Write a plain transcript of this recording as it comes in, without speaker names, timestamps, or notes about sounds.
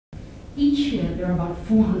Each year, there are about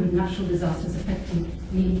 400 natural disasters affecting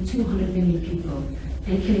nearly 200 million people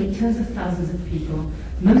and killing tens of thousands of people,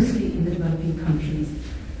 mostly in the developing countries.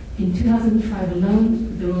 In 2005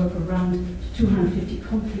 alone, there were around 250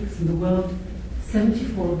 conflicts in the world,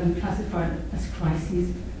 74 of them classified as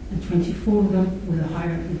crises, and 24 of them with a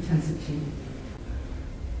higher intensity.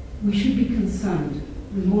 We should be concerned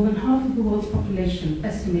with more than half of the world's population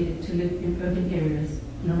estimated to live in urban areas,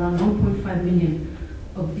 and around 1.5 million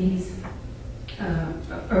of these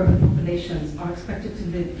urban populations are expected to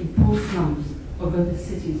live in poor slums of urban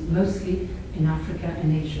cities, mostly in Africa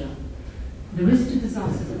and Asia. The risk to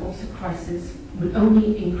disasters and also crises will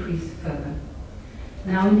only increase further.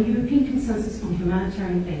 Now, in the European Consensus on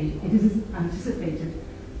Humanitarian Aid, it is anticipated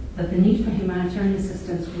that the need for humanitarian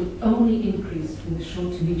assistance will only increase in the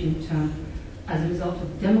short to medium term as a result of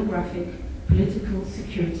demographic, political,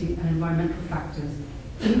 security, and environmental factors,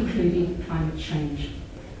 including climate change.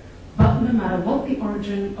 But no matter what the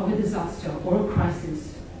origin of a disaster or a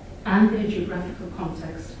crisis and their geographical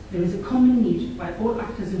context, there is a common need by all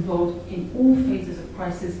actors involved in all phases of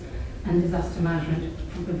crisis and disaster management,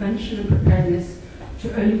 from prevention and preparedness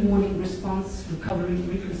to early warning, response, recovery,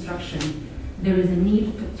 reconstruction. There is a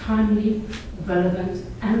need for timely, relevant,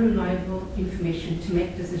 and reliable information to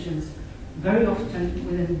make decisions, very often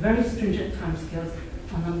within very stringent timescales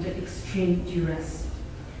and under extreme duress.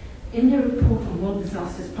 In their report on world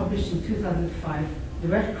disasters published in 2005, the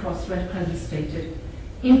Red Cross Red Crescent stated,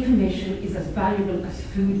 information is as valuable as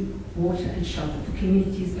food, water, and shelter for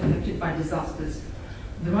communities affected by disasters.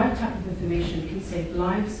 The right type of information can save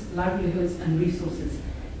lives, livelihoods, and resources.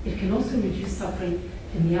 It can also reduce suffering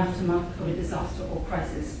in the aftermath of a disaster or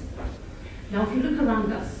crisis. Now, if you look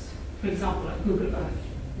around us, for example, at Google Earth,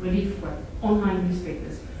 Relief Web, online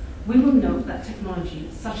newspapers, we will note that technology,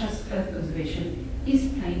 such as Earth observation,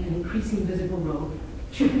 is playing an increasing visible role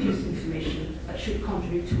to produce information that should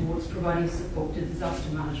contribute towards providing support to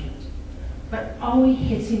disaster management. But are we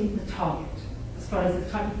hitting the target as far as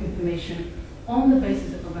the type of information on the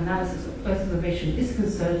basis of analysis of Earth observation is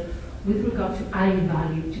concerned with regard to adding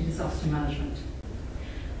value to disaster management?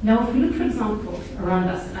 Now, if we look, for example, around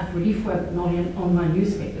us at Relief Web and online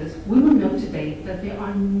newspapers, we will note today that there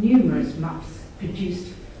are numerous maps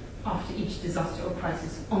produced after each disaster or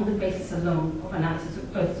crisis on the basis alone of analysis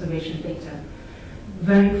of Earth observation data,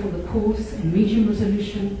 varying from the coarse and medium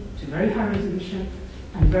resolution to very high resolution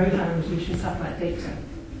and very high resolution satellite data.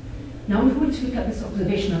 Now, if we were to look at this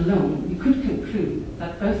observation alone, we could conclude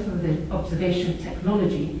that Earth observation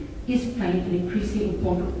technology is playing an increasingly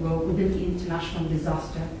important role within the international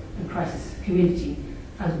disaster and crisis community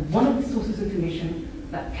as one of the sources of information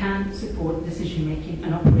that can support decision-making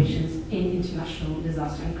and operations in international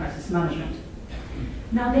disaster and crisis management.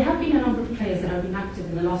 Now, there have been a number of players that have been active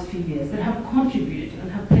in the last few years that have contributed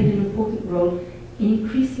and have played an important role in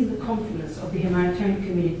increasing the confidence of the humanitarian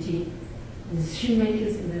community, the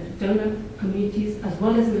decision-makers in the donor communities, as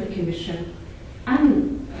well as in the Commission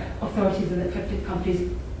and authorities in the affected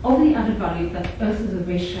countries, of the added value that Earth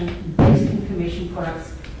observation-based information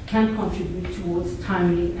products can contribute towards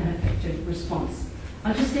timely and effective response.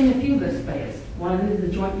 I'll just name a few of those players. One of them is the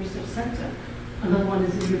Joint Research Centre. Another one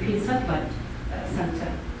is the European Satellite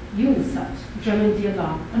Centre, UNISAT, German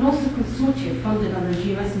DLR, and also consortia funded under the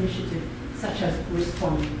GMS initiative, such as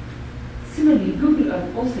Respond. Similarly, Google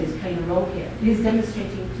Earth also is playing a role here. It is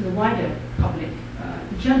demonstrating to the wider public,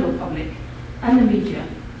 the general public, and the media,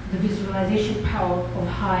 the visualization power of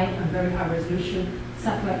high and very high resolution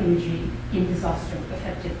satellite imagery in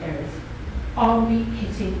disaster-affected areas. Are we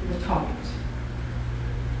hitting the target?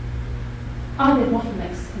 Are there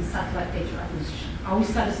bottlenecks in satellite data acquisition? Are we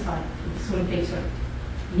satisfied with the sort of data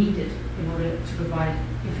needed in order to provide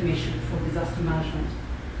information for disaster management?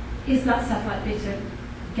 Is that satellite data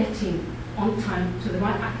getting on time to the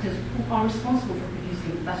right actors who are responsible for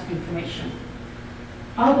producing that information?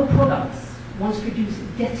 Are the products, once produced,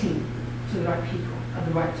 getting to the right people at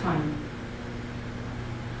the right time?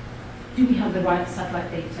 Do we have the right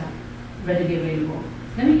satellite data readily available?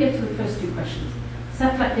 Let me get to the first two questions.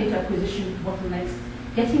 Satellite data acquisition bottlenecks,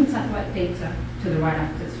 getting satellite data to the right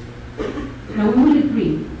actors. Now, we will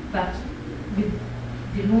agree that with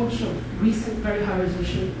the launch of recent very high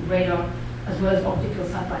resolution radar as well as optical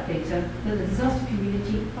satellite data, that the disaster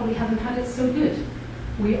community probably haven't had it so good.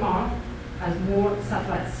 We are, as more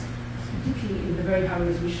satellites, particularly in the very high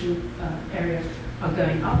resolution area, are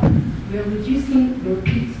going up, we are reducing the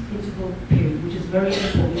repeat interval period, which is very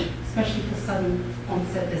important, especially for sudden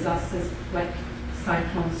onset disasters like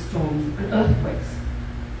cyclones, storms, and earthquakes.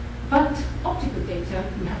 But optical data,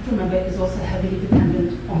 we have to remember, is also heavily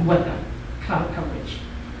dependent on weather, cloud coverage.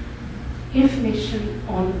 Information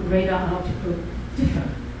on radar and optical differ.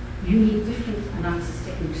 You need different analysis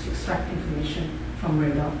techniques to extract information from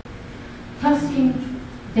radar. Tasking,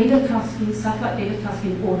 data tasking, satellite data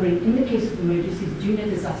tasking ordering in the case of emergencies during a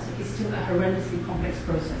disaster is still a horrendously complex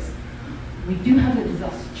process. We do have a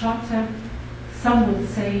disaster charter. Some would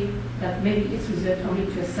say that maybe it's reserved only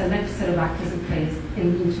to a select set of actors and players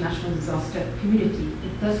in the international disaster community.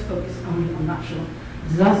 It does focus only on natural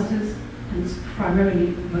disasters, and it's primarily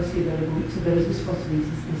mostly available to those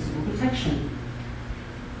responsibilities in civil protection.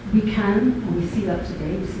 We can, and we see that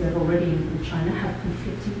today, we see that already in China, have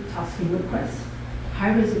conflicting tasking requests.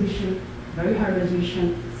 High resolution, very high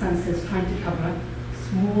resolution sensors trying to cover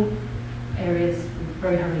small areas with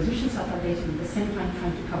very high resolution satellite data, at the same time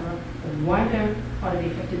trying to cover a wider part of the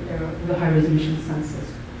affected area with the high resolution sensors.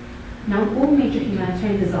 Now, all major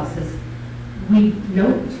humanitarian disasters, we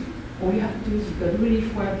note, all you have to do is you go to the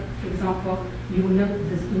relief web, for example, you will note that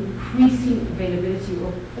there's increasing availability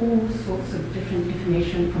of all sorts of different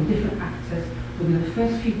information from different actors within the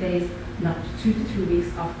first few days and up to 2 to 3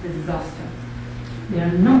 weeks after the disaster. There are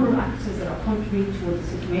a number of actors that are contributing towards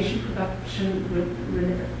this information production,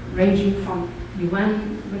 ranging from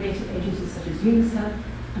UN-related agencies such as UNICEF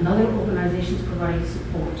and other organizations providing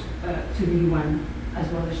support to the UN, as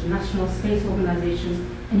well as national space organizations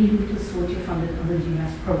and even consortia funded under the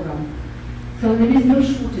US program. So there is no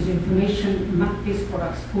shortage of information map-based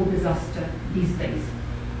products for disaster these days.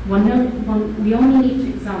 We only need to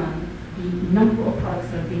examine the number of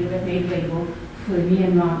products that have been made available for the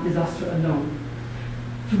Myanmar disaster alone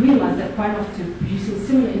to realize that quite often producing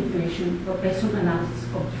similar information but based on analysis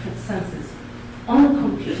of different sensors. On the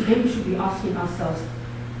contrary, today we should be asking ourselves,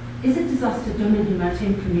 is a disaster done in the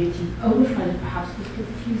humanitarian community overflooded perhaps with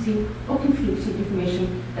confusing or conflicting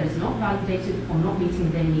information that is not validated or not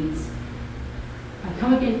meeting their needs? I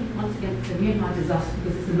come again, once again, to the Myanmar disaster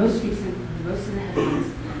because it's the most recent and the most in the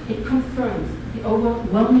headlines. It confirms the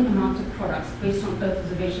overwhelming amount of products based on Earth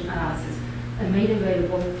observation analysis are made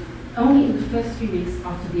available only in the first 3 weeks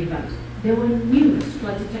after the event. There were numerous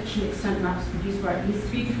flood detection extent maps produced by at least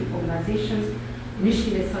 3 different organizations.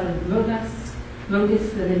 Initially they started with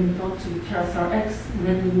MODIS, then moved on to TerraStar-X, and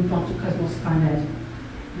then we moved on to Cosmos SkyMed.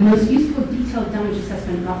 The most useful detailed damage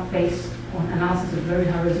assessment map based on analysis of very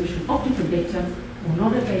high resolution optical data were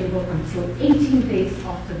not available until 18 days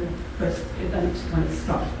after the first event when it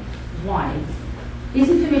started. Why? Is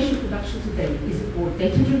information production today, is it more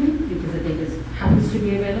data-driven because the data happens to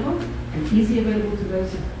be available and easily available to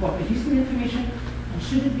those who are producing the information? And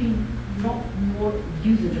should it be not more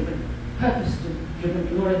user-driven, purpose-driven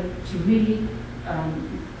in order to really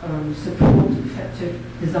support effective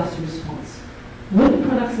disaster response? Were the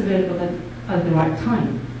products available at the right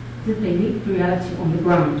time? Did they meet reality on the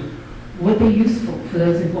ground? Were they useful for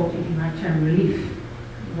those involved in humanitarian relief?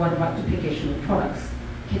 What about duplication of products?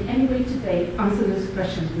 Can anybody today answer those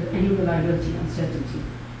questions with any reliability and certainty?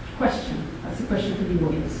 Question. That's a question for the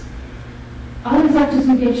audience. Are those actors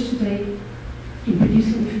engaged today in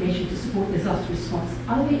producing information to support disaster response?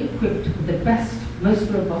 Are they equipped with the best, most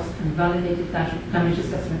robust and validated damage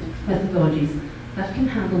assessment methodologies that can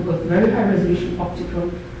handle both very high resolution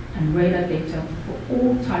optical and radar data for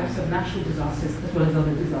all types of natural disasters as well as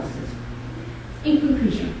other disasters? In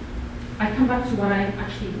conclusion, I come back to what I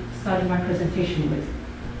actually started my presentation with.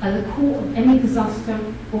 At the core of any disaster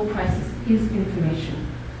or crisis is information.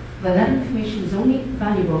 But that information is only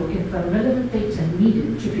valuable if the relevant data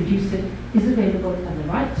needed to produce it is available at the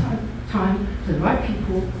right time to the right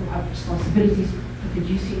people who have responsibilities for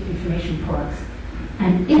producing information products.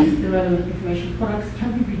 And if the relevant information products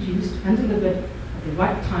can be produced and delivered at the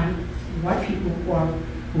right time to the right people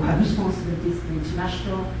who have responsibilities in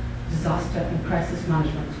international disaster and crisis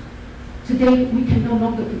management. Today, we can no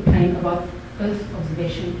longer complain about Earth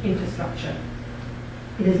observation infrastructure.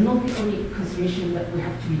 It is not the only consideration that we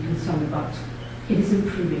have to be concerned about. It is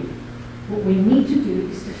improving. What we need to do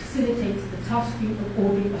is to facilitate the tasking of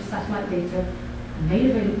ordering of satellite data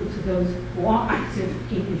made available to those who are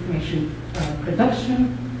active in information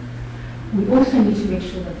production. We also need to make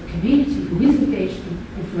sure that the community who is engaged in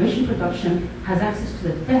information production has access to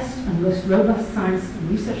the best and most robust science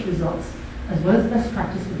and research results, as well as best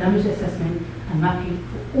practice for damage assessment and mapping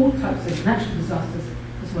for all types of natural disasters,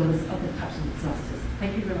 as well as other types of disasters.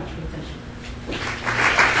 Thank you very much for your attention.